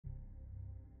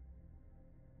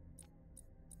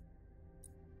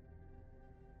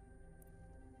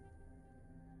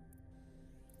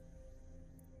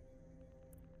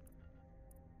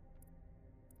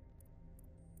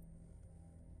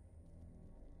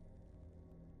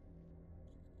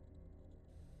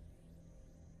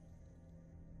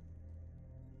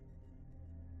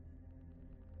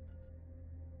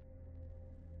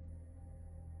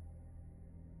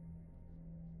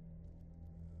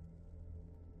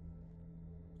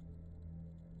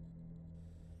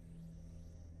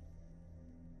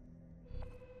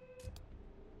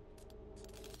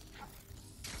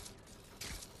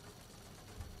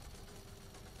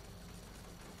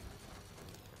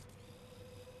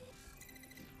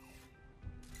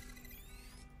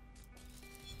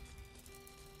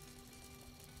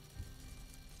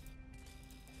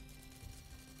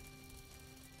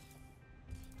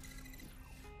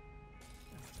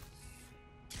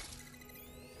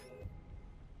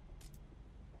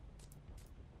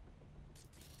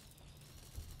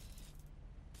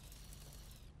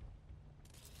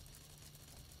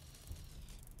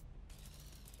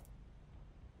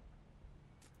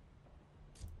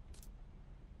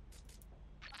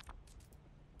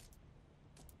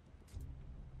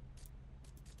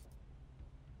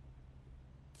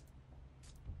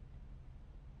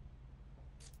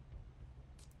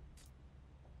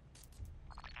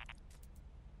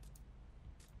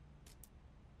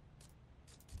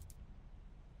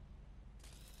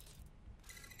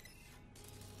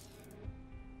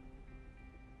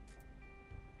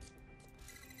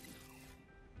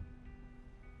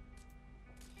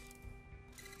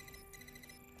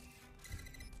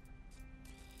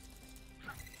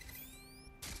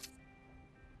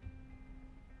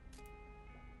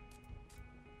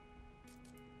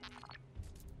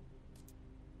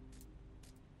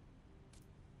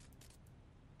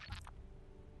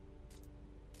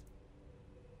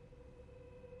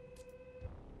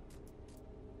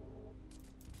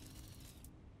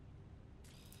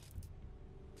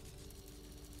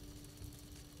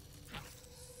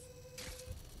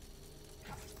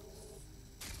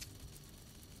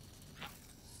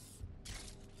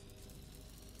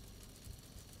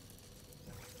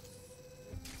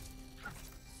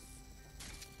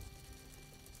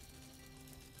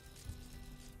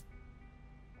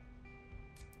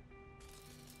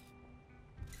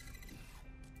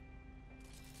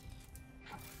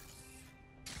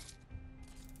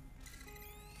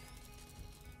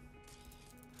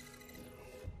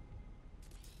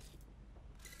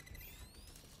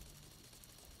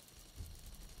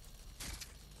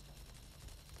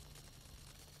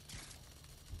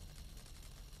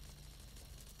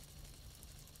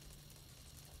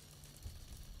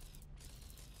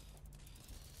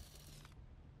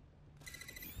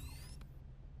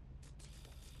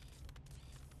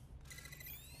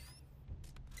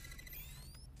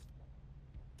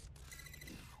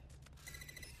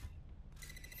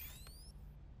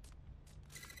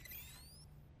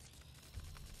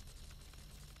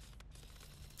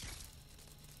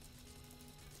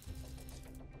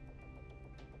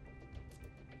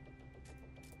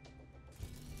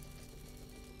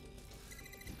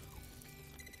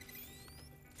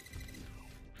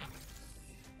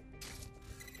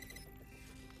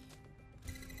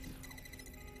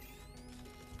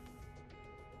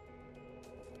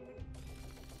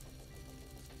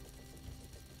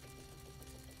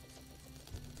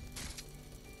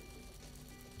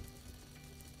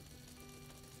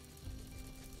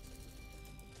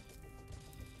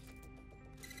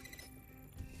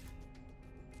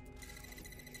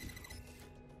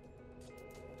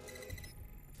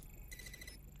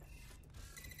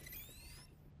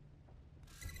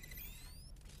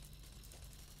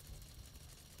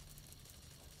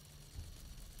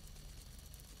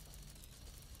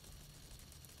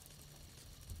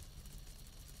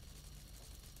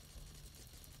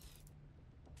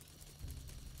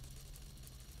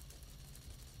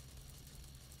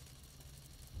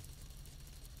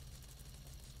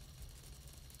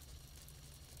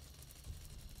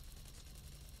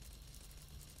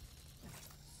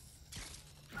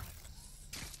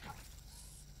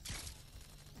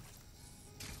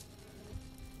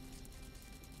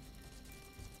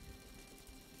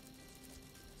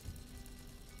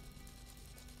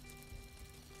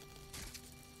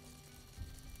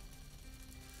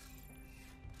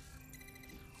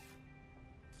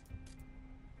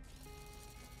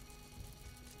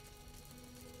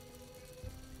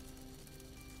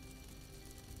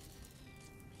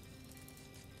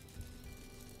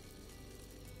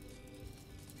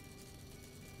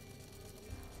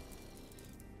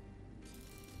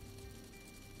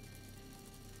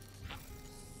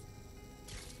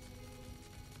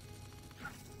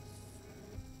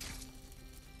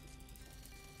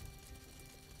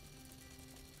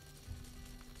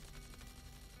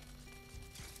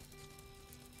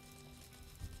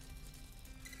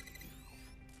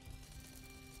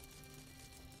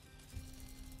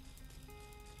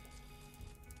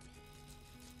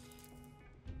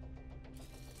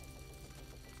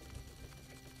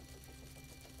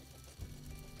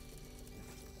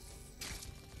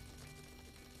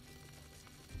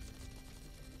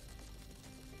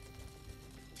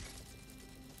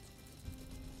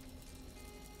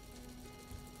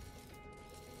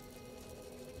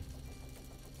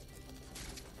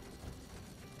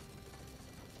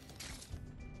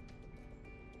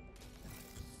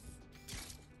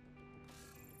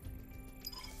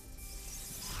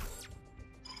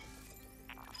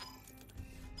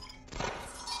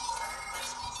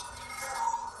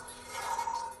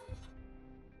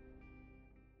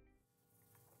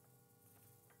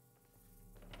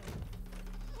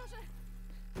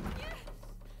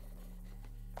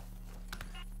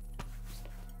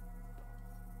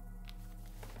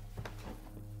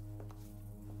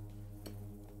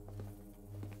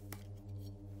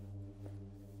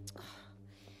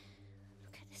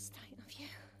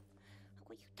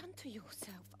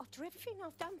after everything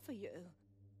I've done for you.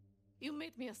 You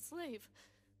made me a slave.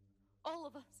 All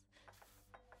of us.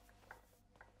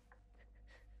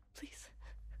 Please,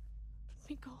 let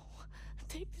me go.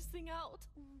 Take this thing out.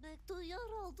 Back to your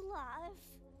old life.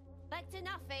 Back to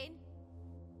nothing.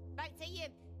 Back to you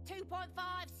 2.5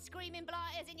 screaming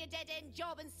blighters in your dead-end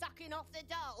job and sucking off the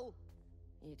dole.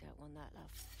 You don't want that,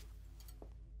 love.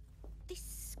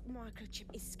 This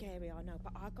microchip is scary, I know,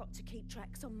 but I got to keep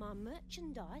tracks on my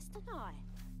merchandise, don't I?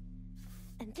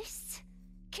 And this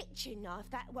kitchen knife,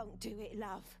 that won't do it,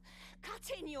 love.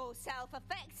 Cutting yourself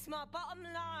affects my bottom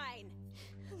line.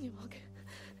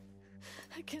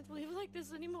 I can't live like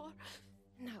this anymore.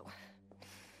 No.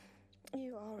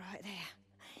 You're all right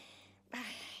there.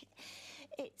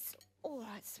 It's all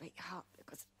right, sweetheart,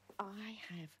 because I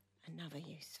have another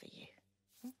use for you.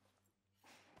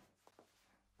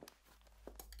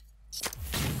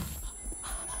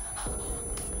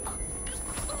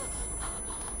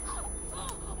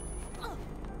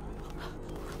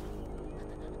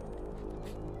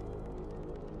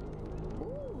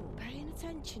 Ooh, paying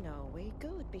attention, are we?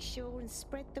 Good. Be sure and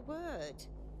spread the word.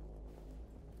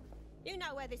 You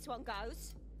know where this one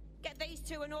goes. Get these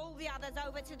two and all the others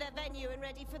over to their venue and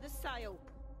ready for the sale.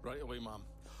 Right away, Mom.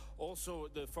 Also,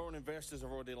 the foreign investors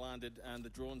have already landed and the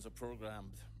drones are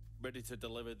programmed, ready to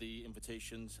deliver the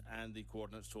invitations and the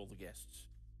coordinates to all the guests.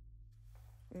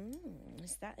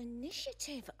 Is that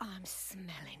initiative I'm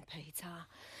smelling, Peter?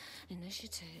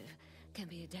 Initiative can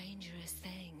be a dangerous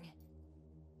thing.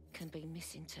 Can be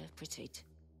misinterpreted.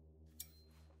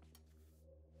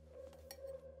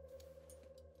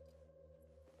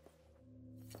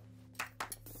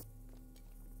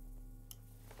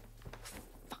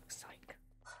 Fuck's sake.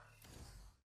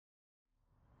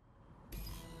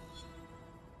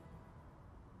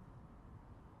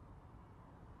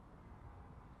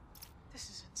 This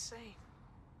is insane.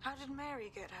 How did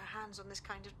Mary get her hands on this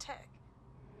kind of tech?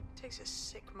 It takes a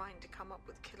sick mind to come up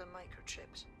with killer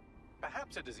microchips.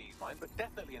 Perhaps a disease mind, but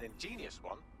definitely an ingenious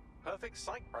one. Perfect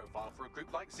psych profile for a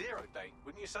group like Zero Day,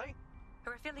 wouldn't you say?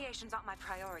 Her affiliations aren't my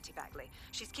priority, Bagley.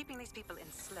 She's keeping these people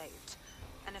enslaved.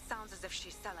 And it sounds as if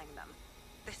she's selling them.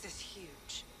 This is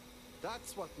huge.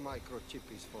 That's what microchip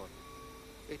is for.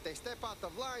 If they step out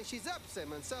of line, she zaps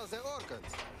them and sells their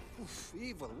organs. Oof,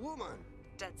 evil woman.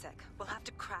 DedSec, we'll have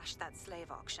to crash that slave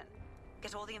auction.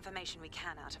 Get all the information we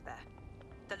can out of there.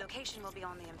 The location will be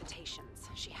on the invitations.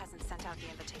 She hasn't sent out the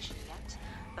invitation yet,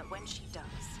 but when she does...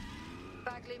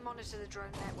 Bagley, monitor the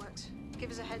drone networks. Give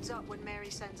us a heads up when Mary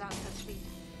sends out her fleet.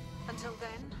 Until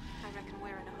then, I reckon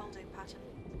we're in a holding pattern.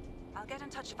 I'll get in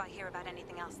touch if I hear about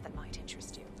anything else that might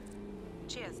interest you.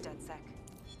 Cheers, DedSec.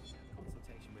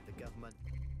 Consultation with the government.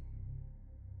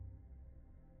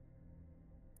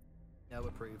 No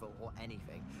approval or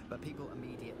anything, but people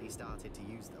immediately started to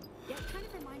use them. Yeah, it kind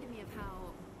of reminded me of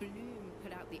how Bloom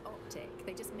put out the Optic.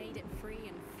 They just made it free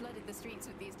and flooded the streets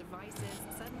with these devices.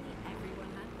 Suddenly,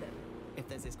 everyone had them. If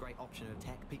there's this great option of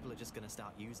tech, people are just going to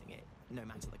start using it, no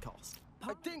matter the cost.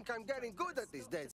 I think I'm getting good at this, Dead